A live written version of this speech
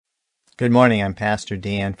Good morning. I'm Pastor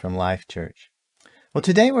Dan from Life Church. Well,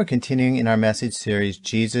 today we're continuing in our message series,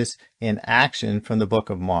 Jesus in Action, from the book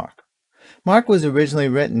of Mark. Mark was originally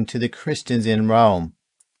written to the Christians in Rome.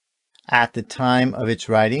 At the time of its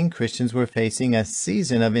writing, Christians were facing a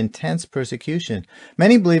season of intense persecution.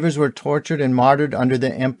 Many believers were tortured and martyred under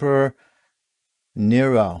the Emperor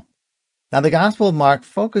Nero. Now, the Gospel of Mark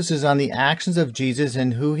focuses on the actions of Jesus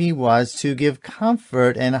and who he was to give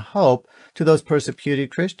comfort and hope to those persecuted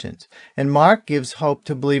Christians. And Mark gives hope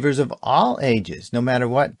to believers of all ages, no matter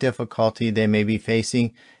what difficulty they may be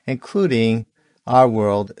facing, including our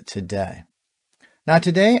world today. Now,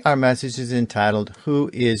 today our message is entitled, Who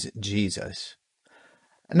is Jesus?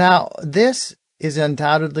 Now, this is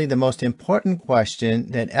undoubtedly the most important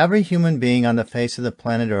question that every human being on the face of the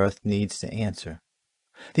planet Earth needs to answer.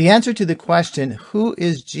 The answer to the question, who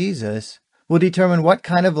is Jesus, will determine what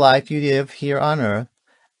kind of life you live here on earth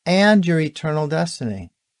and your eternal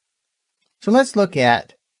destiny. So let's look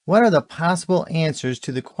at what are the possible answers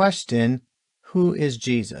to the question, who is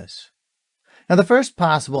Jesus? Now, the first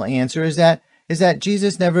possible answer is that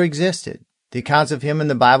Jesus never existed. The accounts of him in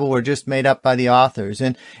the Bible were just made up by the authors.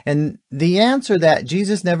 And the answer that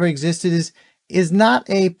Jesus never existed is not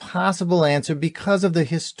a possible answer because of the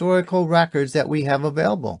historical records that we have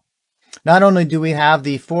available. Not only do we have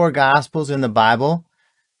the 4 Gospels in the Bible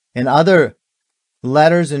and other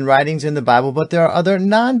letters and writings in the Bible, but there are other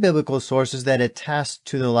non-biblical sources that attest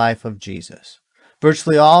to the life of Jesus.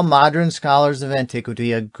 Virtually all modern scholars of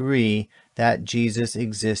antiquity agree that Jesus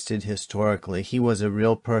existed historically. He was a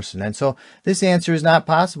real person. And so this answer is not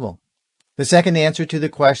possible. The second answer to the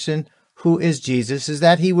question, who is Jesus, is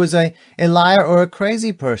that he was a liar or a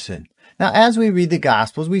crazy person. Now, as we read the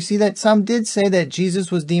Gospels, we see that some did say that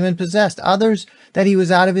Jesus was demon-possessed, others that he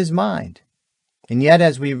was out of his mind. And yet,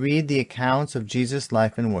 as we read the accounts of Jesus'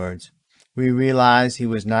 life and words, we realize he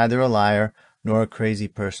was neither a liar nor a crazy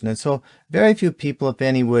person. And so very few people, if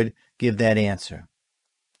any, would give that answer.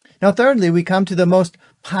 Now, thirdly, we come to the most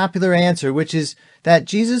popular answer, which is that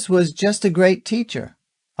Jesus was just a great teacher.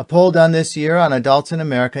 A poll done this year on adults in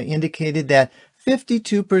America indicated that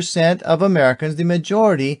 52% of Americans, the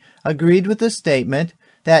majority, agreed with the statement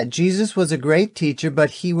that Jesus was a great teacher, but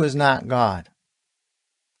he was not God.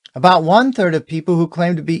 About 1/3 of people who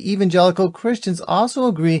claim to be evangelical Christians also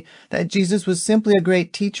agree that Jesus was simply a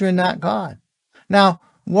great teacher and not God. Now,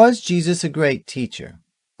 was Jesus a great teacher?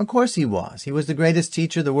 Of course he was. He was the greatest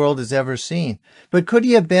teacher the world has ever seen. But could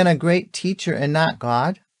he have been a great teacher and not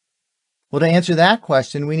God? Well, to answer that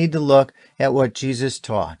question, we need to look at what Jesus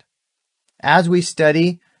taught. As we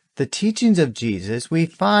study the teachings of Jesus, we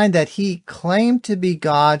find that he claimed to be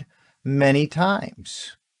God many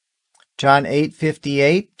times. John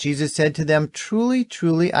 8:58, Jesus said to them, "Truly,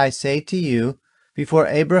 truly, I say to you, before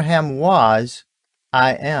Abraham was,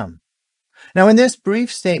 I am." Now, in this brief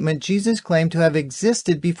statement, Jesus claimed to have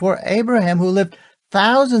existed before Abraham, who lived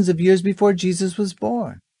thousands of years before Jesus was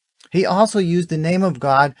born. He also used the name of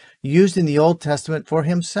God used in the Old Testament for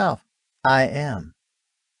himself, I am,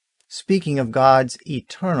 speaking of God's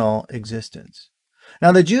eternal existence.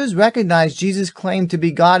 Now, the Jews recognized Jesus' claim to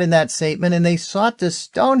be God in that statement, and they sought to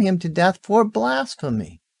stone him to death for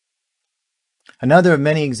blasphemy. Another of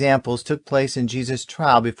many examples took place in Jesus'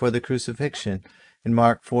 trial before the crucifixion in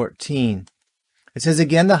Mark 14. It says,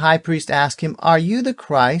 again, the high priest asked him, "Are you the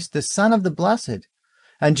Christ, the Son of the Blessed?"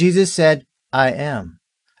 And Jesus said, "I am.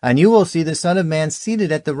 And you will see the Son of Man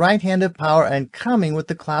seated at the right hand of power and coming with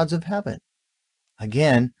the clouds of heaven."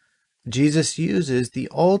 Again, Jesus uses the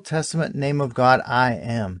Old Testament name of God, I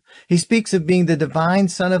am. He speaks of being the divine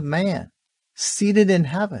Son of Man, seated in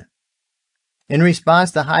heaven. In response,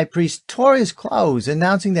 the high priest tore his clothes,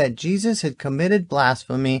 announcing that Jesus had committed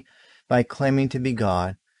blasphemy by claiming to be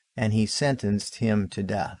God, and he sentenced him to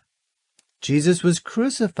death. Jesus was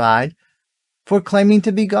crucified for claiming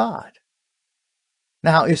to be God.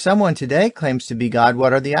 Now, if someone today claims to be God,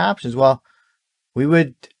 what are the options? Well, we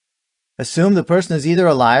would assume the person is either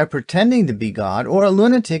a liar pretending to be God or a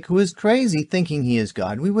lunatic who is crazy thinking he is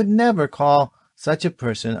God. We would never call such a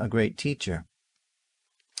person a great teacher.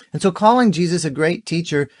 And so calling Jesus a great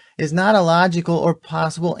teacher is not a logical or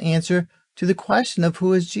possible answer to the question of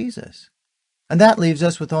who is Jesus. And that leaves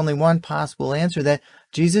us with only one possible answer, that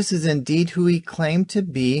Jesus is indeed who he claimed to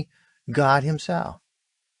be, God himself.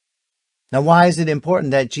 Now, why is it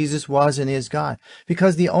important that Jesus was and is God?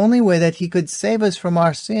 Because the only way that he could save us from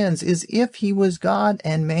our sins is if he was God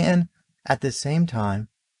and man at the same time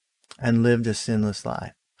and lived a sinless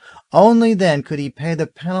life. Only then could he pay the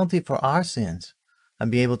penalty for our sins and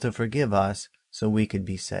be able to forgive us so we could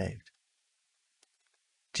be saved.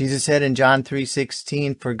 Jesus said in John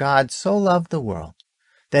 3:16, "For God so loved the world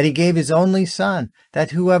that he gave his only Son,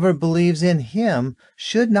 that whoever believes in him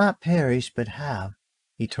should not perish but have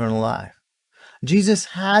eternal life. Jesus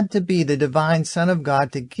had to be the divine Son of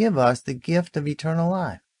God to give us the gift of eternal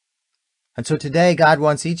life. And so today God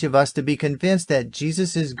wants each of us to be convinced that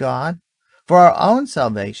Jesus is God for our own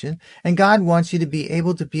salvation, and God wants you to be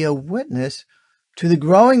able to be a witness to the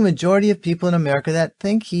growing majority of people in America that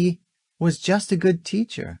think he was just a good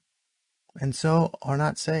teacher and so are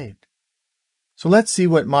not saved. So let's see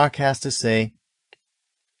what Mark has to say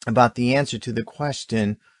about the answer to the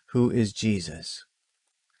question, who is Jesus?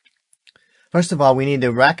 First of all, we need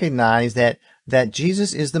to recognize that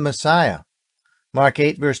Jesus is the Messiah. Mark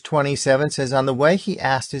 8 verse 27 says, on the way he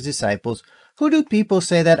asked his disciples, who do people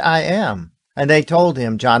say that I am? And they told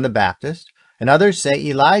him, John the Baptist, and others say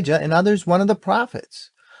Elijah, and others one of the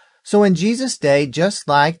prophets. So in Jesus' day, just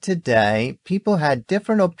like today, people had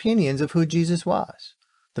different opinions of who Jesus was.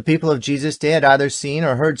 The people of Jesus' day had either seen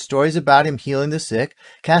or heard stories about him healing the sick,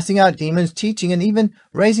 casting out demons, teaching, and even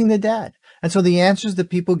raising the dead. And so the answers the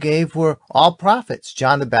people gave were all prophets,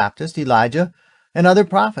 John the Baptist, Elijah, and other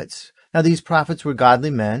prophets. Now these prophets were godly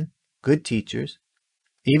men, good teachers,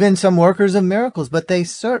 even some workers of miracles, but they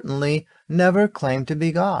certainly never claimed to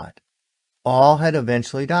be God. All had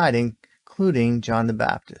eventually died, including John the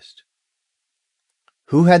Baptist.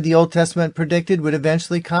 Who had the Old Testament predicted would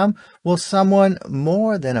eventually come? Well, someone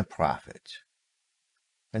more than a prophet.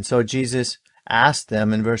 And so Jesus asked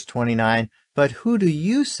them in verse 29, but who do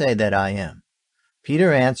you say that I am?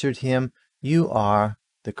 Peter answered him, you are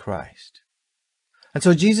the Christ. And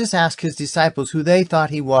so Jesus asked his disciples who they thought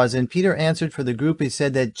he was, and Peter answered for the group. He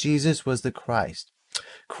said that Jesus was the Christ.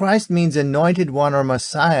 Christ means anointed one or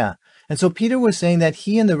Messiah. And so Peter was saying that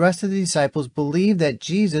he and the rest of the disciples believed that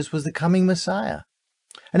Jesus was the coming Messiah.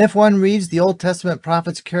 And if one reads the Old Testament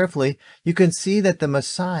prophets carefully, you can see that the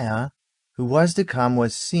Messiah who was to come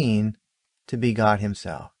was seen to be God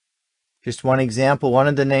himself. Just one example, one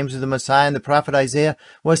of the names of the Messiah in the prophet Isaiah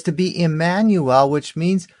was to be Emmanuel, which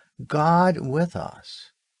means God with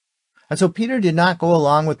us. And so Peter did not go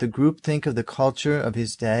along with the groupthink of the culture of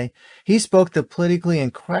his day. He spoke the politically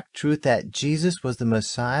incorrect truth that Jesus was the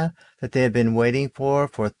Messiah that they had been waiting for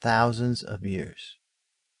thousands of years.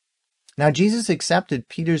 Now Jesus accepted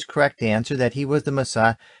Peter's correct answer that he was the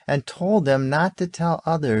Messiah and told them not to tell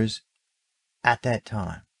others at that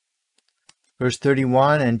time. Verse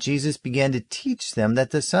 31, and Jesus began to teach them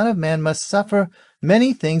that the Son of Man must suffer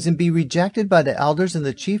many things and be rejected by the elders and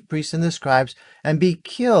the chief priests and the scribes and be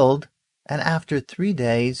killed, and after 3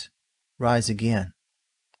 days rise again.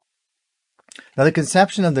 Now the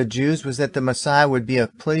conception of the Jews was that the Messiah would be a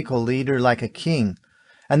political leader like a king,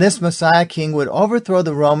 and this Messiah king would overthrow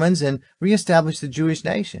the Romans and reestablish the Jewish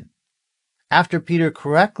nation. After Peter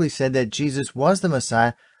correctly said that Jesus was the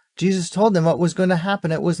Messiah, Jesus told them what was going to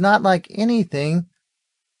happen. It was not like anything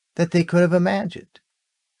that they could have imagined.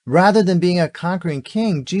 Rather than being a conquering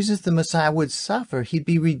king, Jesus the Messiah would suffer. He'd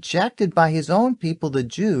be rejected by his own people, the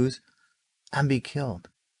Jews, and be killed.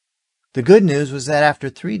 The good news was that after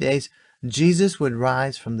 3 days, Jesus would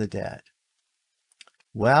rise from the dead.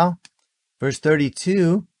 Well, verse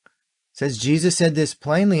 32 says, Jesus said this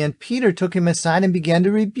plainly, and Peter took him aside and began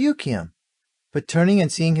to rebuke him. But turning and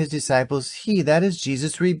seeing his disciples, he, that is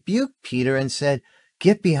Jesus, rebuked Peter and said,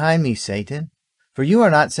 get behind me, Satan, for you are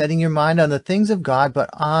not setting your mind on the things of God, but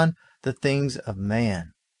on the things of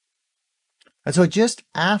man. And so just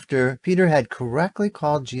after Peter had correctly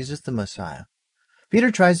called Jesus the Messiah,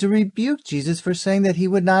 Peter tries to rebuke Jesus for saying that he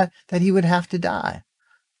would have to die.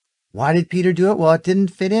 Why did Peter do it? Well, it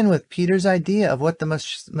didn't fit in with Peter's idea of what the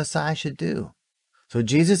Messiah should do. So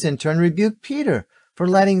Jesus in turn rebuked Peter for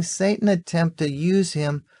letting Satan attempt to use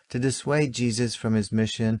him to dissuade Jesus from his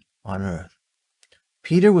mission on earth.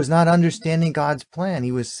 Peter was not understanding God's plan.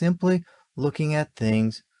 He was simply looking at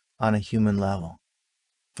things on a human level.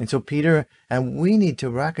 And so Peter, and we need to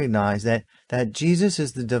recognize that Jesus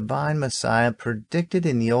is the divine Messiah predicted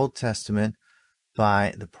in the Old Testament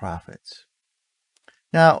by the prophets.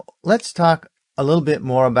 Now, let's talk a little bit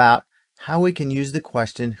more about how we can use the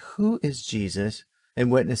question, who is Jesus, in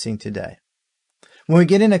witnessing today. When we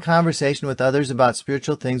get in a conversation with others about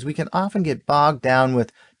spiritual things, we can often get bogged down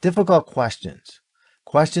with difficult questions.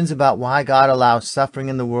 Questions about why God allows suffering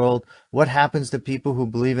in the world, what happens to people who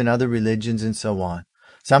believe in other religions, and so on.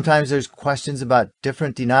 Sometimes there's questions about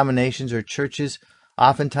different denominations or churches.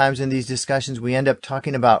 Oftentimes in these discussions, we end up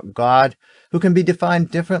talking about God, who can be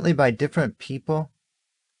defined differently by different people.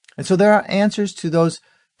 And so there are answers to those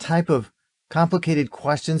type of complicated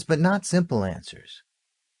questions, but not simple answers.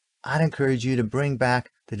 I'd encourage you to bring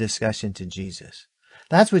back the discussion to Jesus.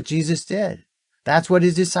 That's what Jesus did. That's what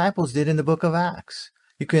his disciples did in the book of Acts.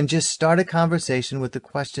 You can just start a conversation with the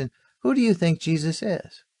question, who do you think Jesus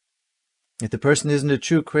is? If the person isn't a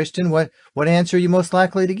true Christian, what answer are you most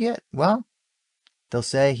likely to get? Well, they'll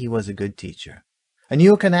say he was a good teacher. And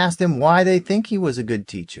you can ask them why they think he was a good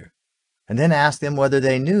teacher, and then ask them whether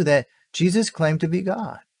they knew that Jesus claimed to be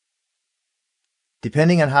God.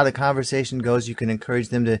 Depending on how the conversation goes, you can encourage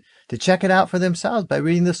them to check it out for themselves by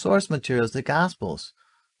reading the source materials, the Gospels,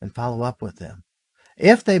 and follow up with them.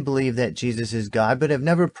 If they believe that Jesus is God but have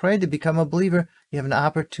never prayed to become a believer, you have an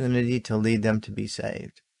opportunity to lead them to be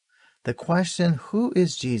saved. The question, who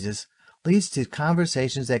is Jesus, leads to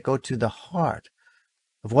conversations that go to the heart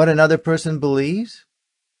of what another person believes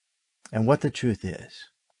and what the truth is.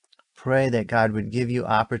 Pray that God would give you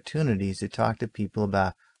opportunities to talk to people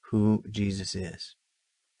about who Jesus is.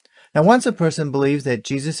 Now, once a person believes that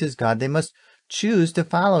Jesus is God, they must choose to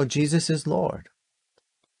follow Jesus as Lord.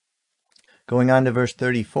 Going on to verse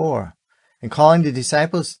 34, and calling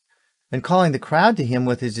the crowd to him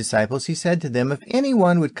with his disciples, he said to them, if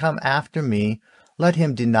anyone would come after me, let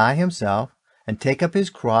him deny himself and take up his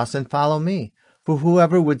cross and follow me. For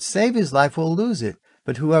whoever would save his life will lose it,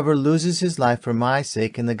 but whoever loses his life for my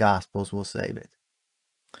sake and the gospel's will save it.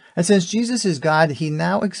 And since Jesus is God, he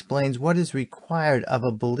now explains what is required of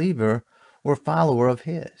a believer or follower of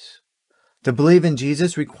his. To believe in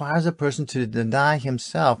Jesus requires a person to deny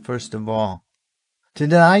himself first of all. To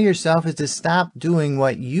deny yourself is to stop doing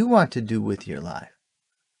what you want to do with your life.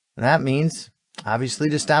 And that means, obviously,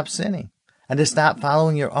 to stop sinning and to stop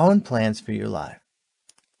following your own plans for your life.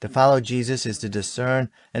 To follow Jesus is to discern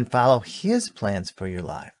and follow his plans for your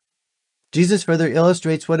life. Jesus further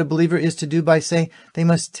illustrates what a believer is to do by saying they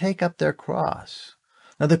must take up their cross.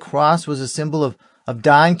 Now, the cross was a symbol of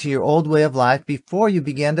dying to your old way of life before you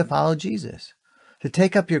began to follow Jesus. To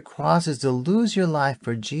take up your cross is to lose your life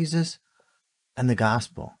for Jesus and the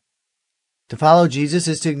gospel. To follow Jesus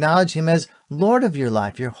is to acknowledge him as Lord of your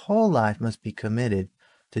life. Your whole life must be committed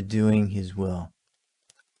to doing his will.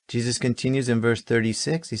 Jesus continues in verse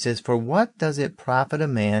 36. He says, for what does it profit a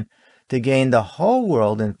man to gain the whole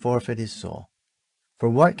world and forfeit his soul? For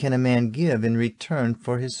what can a man give in return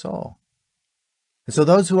for his soul? And so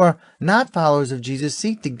those who are not followers of Jesus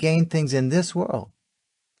seek to gain things in this world.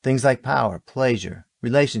 Things like power, pleasure,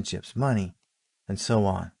 relationships, money, and so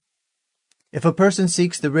on. If a person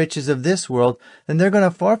seeks the riches of this world, then they're going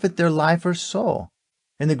to forfeit their life or soul.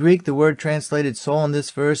 In the Greek, the word translated soul in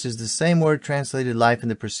this verse is the same word translated life in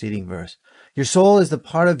the preceding verse. Your soul is the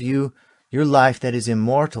part of you, your life, that is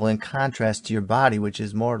immortal in contrast to your body, which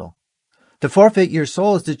is mortal. To forfeit your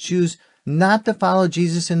soul is to choose not to follow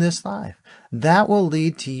Jesus in this life. That will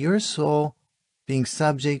lead to your soul being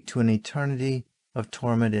subject to an eternity of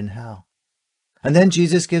torment in hell. And then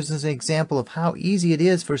Jesus gives us an example of how easy it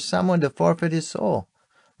is for someone to forfeit his soul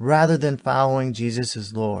rather than following Jesus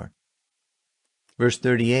as Lord. Verse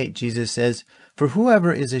 38, Jesus says, for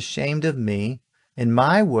whoever is ashamed of me and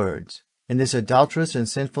my words in this adulterous and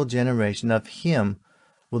sinful generation, of him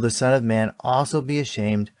will the Son of Man also be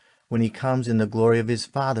ashamed when he comes in the glory of his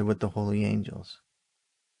Father with the holy angels.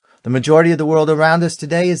 The majority of the world around us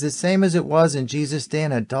today is the same as it was in Jesus' day,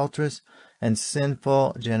 an adulterous and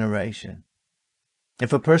sinful generation.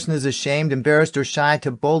 If a person is ashamed, embarrassed, or shy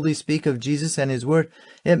to boldly speak of Jesus and his word,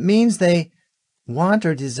 it means they want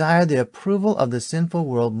or desire the approval of the sinful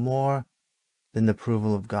world more than the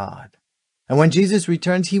approval of God. And when Jesus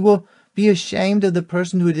returns, he will be ashamed of the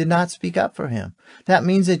person who did not speak up for him. That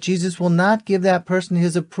means that Jesus will not give that person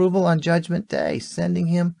his approval on Judgment Day, sending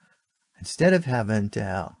him instead of heaven to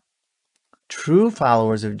hell. True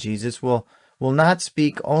followers of Jesus will not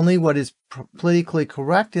speak only what is politically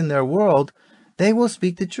correct in their world. They will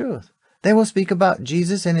speak the truth. They will speak about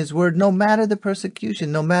Jesus and his word, no matter the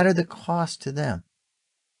persecution, no matter the cost to them.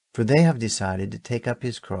 For they have decided to take up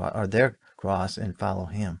his cross, or their cross, and follow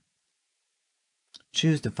him.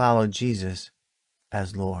 Choose to follow Jesus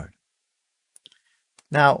as Lord.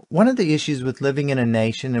 Now, one of the issues with living in a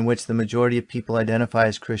nation in which the majority of people identify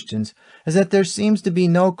as Christians is that there seems to be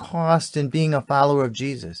no cost in being a follower of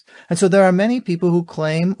Jesus. And so there are many people who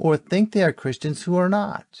claim or think they are Christians who are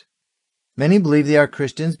not. Many believe they are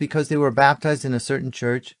Christians because they were baptized in a certain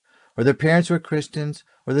church, or their parents were Christians,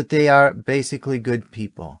 or that they are basically good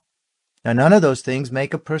people. Now, none of those things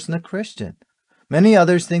make a person a Christian. Many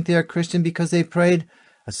others think they are Christian because they prayed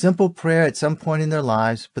a simple prayer at some point in their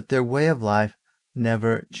lives, but their way of life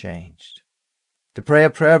never changed. To pray a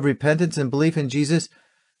prayer of repentance and belief in Jesus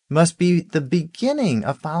must be the beginning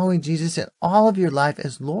of following Jesus in all of your life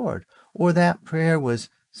as Lord, or that prayer was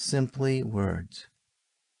simply words.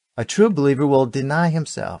 A true believer will deny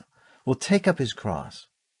himself, will take up his cross,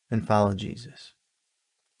 and follow Jesus.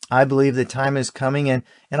 I believe the time is coming and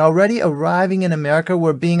already arriving in America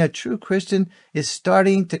where being a true Christian is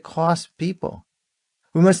starting to cost people.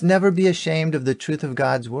 We must never be ashamed of the truth of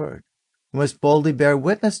God's word. We must boldly bear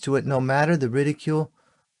witness to it no matter the ridicule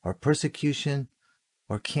or persecution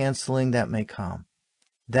or canceling that may come.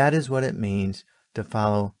 That is what it means to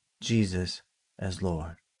follow Jesus as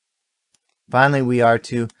Lord. Finally, we are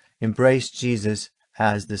to embrace Jesus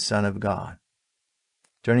as the Son of God.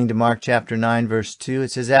 Turning to Mark chapter 9, verse 2,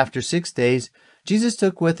 it says, After 6 days, Jesus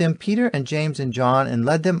took with him Peter and James and John and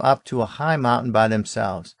led them up to a high mountain by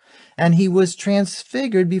themselves. And he was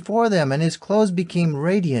transfigured before them, and his clothes became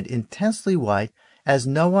radiant, intensely white, as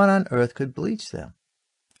no one on earth could bleach them.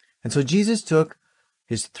 And so Jesus took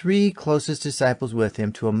his 3 closest disciples with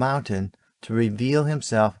him to a mountain to reveal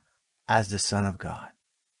himself as the Son of God.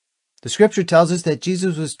 The scripture tells us that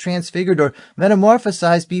Jesus was transfigured or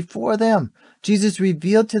metamorphosized before them. Jesus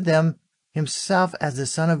revealed to them himself as the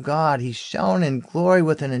Son of God. He shone in glory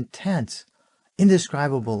with an intense,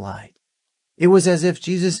 indescribable light. It was as if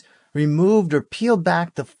Jesus removed or peeled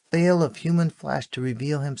back the veil of human flesh to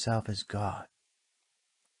reveal himself as God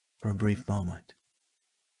for a brief moment.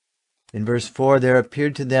 In verse 4, there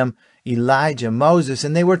appeared to them Elijah, Moses,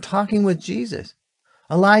 and they were talking with Jesus.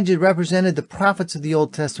 Elijah represented the prophets of the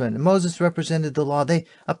Old Testament, and Moses represented the law. They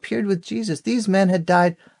appeared with Jesus. These men had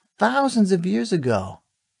died thousands of years ago,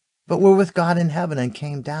 but were with God in heaven and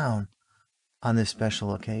came down on this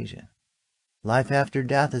special occasion. Life after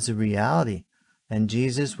death is a reality, and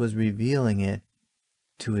Jesus was revealing it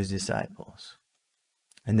to his disciples.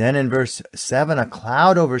 And then in verse 7, a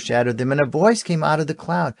cloud overshadowed them, and a voice came out of the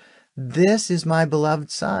cloud. This is my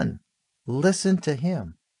beloved Son. Listen to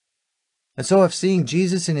him. And so if seeing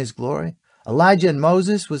Jesus in his glory, Elijah and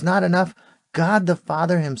Moses was not enough, God the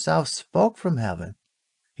Father himself spoke from heaven.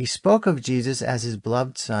 He spoke of Jesus as his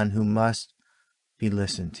beloved Son who must be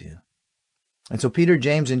listened to. And so Peter,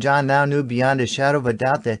 James, and John now knew beyond a shadow of a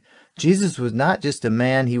doubt that Jesus was not just a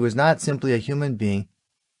man. He was not simply a human being.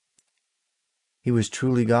 He was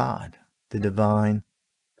truly God, the divine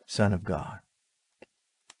Son of God.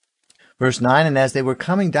 Verse 9, and as they were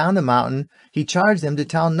coming down the mountain, he charged them to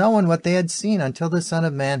tell no one what they had seen until the Son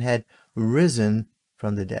of Man had risen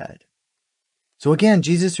from the dead. So again,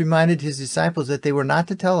 Jesus reminded his disciples that they were not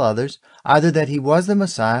to tell others either that he was the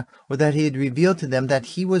Messiah or that he had revealed to them that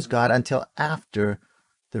he was God until after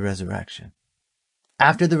the resurrection.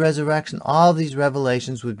 After the resurrection, all these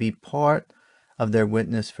revelations would be part of their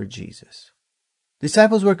witness for Jesus.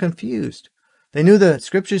 Disciples were confused. They knew the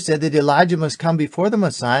scripture said that Elijah must come before the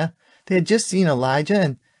Messiah. They had just seen Elijah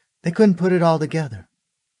and they couldn't put it all together.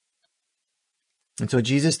 And so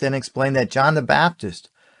Jesus then explained that John the Baptist,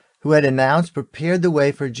 who had announced, prepared the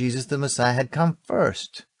way for Jesus the Messiah, had come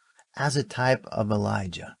first as a type of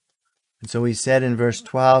Elijah. And so he said in verse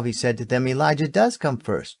 12, he said to them, Elijah does come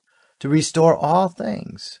first to restore all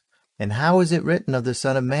things. And how is it written of the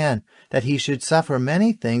Son of Man that he should suffer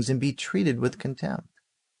many things and be treated with contempt?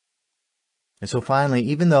 And so finally,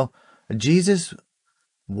 even though Jesus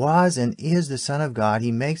was and is the Son of God,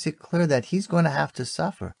 he makes it clear that he's going to have to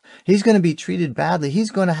suffer. He's going to be treated badly.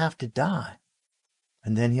 He's going to have to die.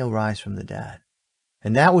 And then he'll rise from the dead.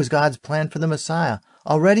 And that was God's plan for the Messiah,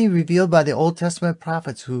 already revealed by the Old Testament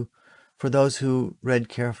prophets for those who read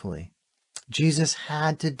carefully. Jesus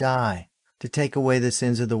had to die to take away the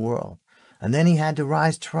sins of the world. And then he had to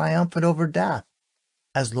rise triumphant over death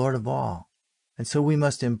as Lord of all. And so we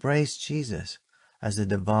must embrace Jesus as the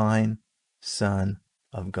divine Son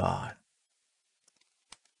of God.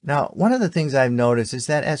 Now, one of the things I've noticed is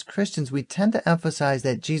that as Christians, we tend to emphasize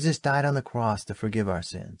that Jesus died on the cross to forgive our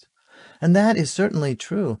sins. And that is certainly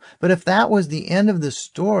true. But if that was the end of the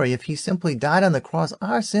story, if he simply died on the cross,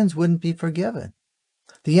 our sins wouldn't be forgiven.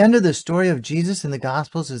 The end of the story of Jesus in the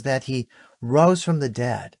Gospels is that he rose from the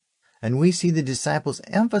dead. And we see the disciples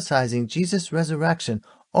emphasizing Jesus' resurrection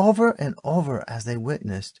over and over as they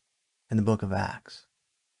witnessed in the book of Acts.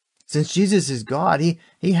 Since Jesus is God,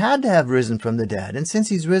 he had to have risen from the dead. And since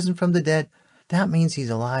he's risen from the dead, that means he's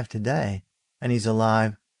alive today, and he's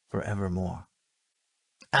alive forevermore.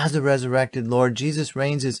 As the resurrected Lord, Jesus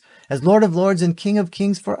reigns as Lord of Lords and King of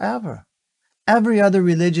Kings forever. Every other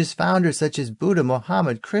religious founder, such as Buddha,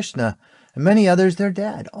 Muhammad, Krishna, and many others, they're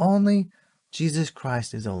dead. Only Jesus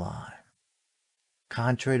Christ is alive.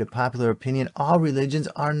 Contrary to popular opinion, all religions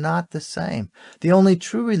are not the same. The only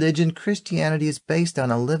true religion, Christianity, is based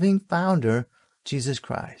on a living founder, Jesus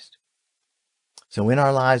Christ. So in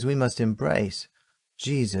our lives, we must embrace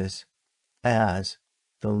Jesus as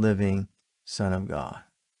the living Son of God.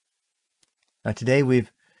 Now today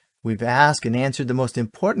we've asked and answered the most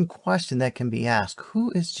important question that can be asked.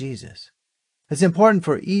 Who is Jesus? It's important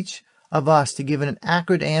for each of us to give an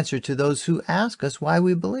accurate answer to those who ask us why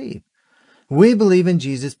we believe. We believe in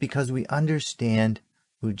Jesus because we understand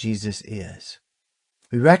who Jesus is.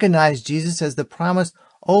 We recognize Jesus as the promised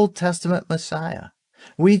Old Testament Messiah.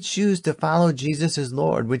 We choose to follow Jesus as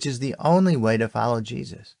Lord, which is the only way to follow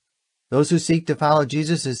Jesus. Those who seek to follow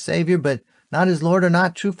Jesus as Savior but not as Lord are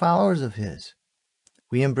not true followers of His.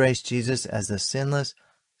 We embrace Jesus as the sinless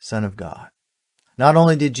Son of God. Not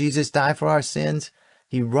only did Jesus die for our sins,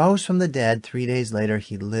 He rose from the dead. 3 days later,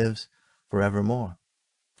 He lives forevermore.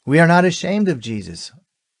 We are not ashamed of Jesus.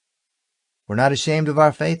 We're not ashamed of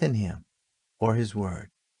our faith in Him or His Word.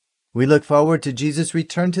 We look forward to Jesus'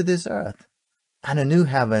 return to this earth and a new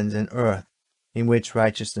heavens and earth in which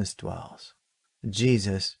righteousness dwells.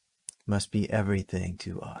 Jesus must be everything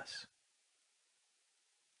to us.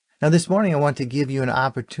 Now this morning I want to give you an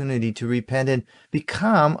opportunity to repent and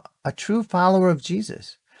become a true follower of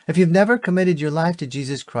Jesus. If you've never committed your life to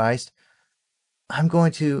Jesus Christ, I'm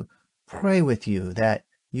going to pray with you that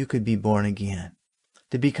you could be born again.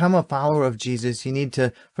 To become a follower of Jesus, you need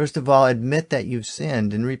to, first of all, admit that you've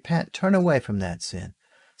sinned and repent, turn away from that sin.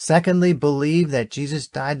 Secondly, believe that Jesus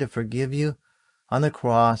died to forgive you on the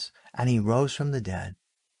cross and He rose from the dead.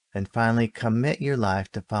 And finally, commit your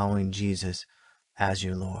life to following Jesus as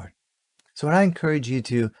your Lord. So I encourage you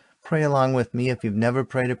to pray along with me if you've never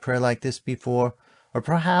prayed a prayer like this before, or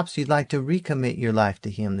perhaps you'd like to recommit your life to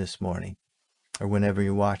Him this morning or whenever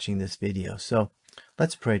you're watching this video. So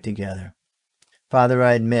let's pray together. Father,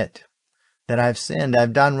 I admit that I've sinned,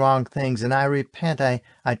 I've done wrong things, and I repent. I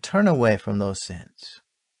turn away from those sins.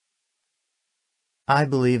 I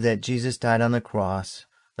believe that Jesus died on the cross,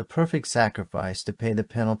 the perfect sacrifice to pay the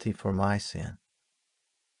penalty for my sin.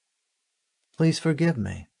 Please forgive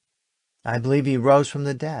me. I believe He rose from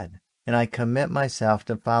the dead, and I commit myself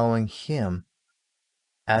to following Him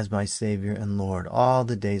as my Savior and Lord all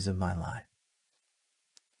the days of my life.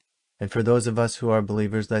 And for those of us who are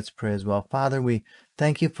believers, let's pray as well. Father, we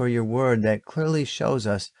thank You for Your word that clearly shows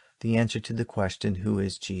us the answer to the question, who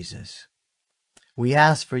is Jesus? We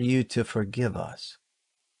ask for You to forgive us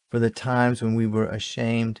for the times when we were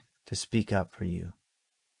ashamed to speak up for You.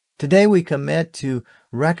 Today we commit to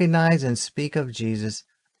recognize and speak of Jesus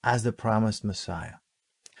as the promised Messiah.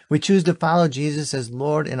 We choose to follow Jesus as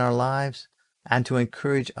Lord in our lives and to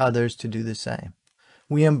encourage others to do the same.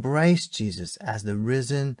 We embrace Jesus as the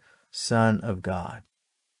risen Son of God.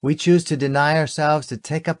 We choose to deny ourselves, to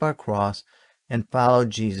take up our cross, and follow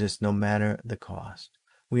Jesus no matter the cost.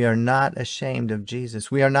 We are not ashamed of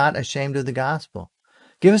Jesus. We are not ashamed of the gospel.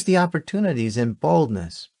 Give us the opportunities and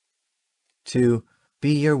boldness to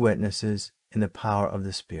be Your witnesses in the power of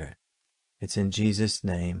the Spirit. It's in Jesus'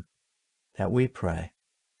 name that we pray.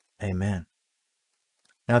 Amen.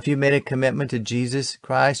 Now, if you've made a commitment to Jesus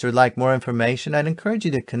Christ or would like more information, I'd encourage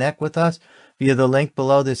you to connect with us via the link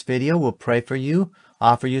below this video. We'll pray for you,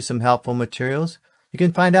 offer you some helpful materials. You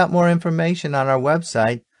can find out more information on our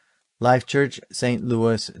website,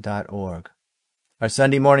 lifechurchstlouis.org. Our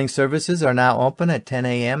Sunday morning services are now open at 10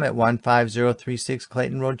 a.m. at 15036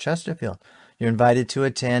 Clayton Road, Chesterfield. You're invited to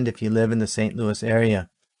attend if you live in the St. Louis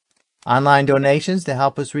area. Online donations to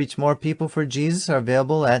help us reach more people for Jesus are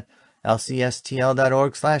available at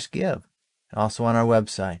lcstl.org/give, and also on our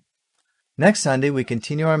website. Next Sunday, we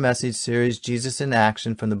continue our message series, Jesus in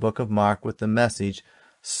Action, from the book of Mark with the message,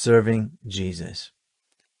 Serving Jesus.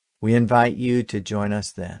 We invite you to join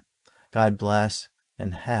us then. God bless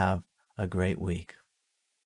and have a great week.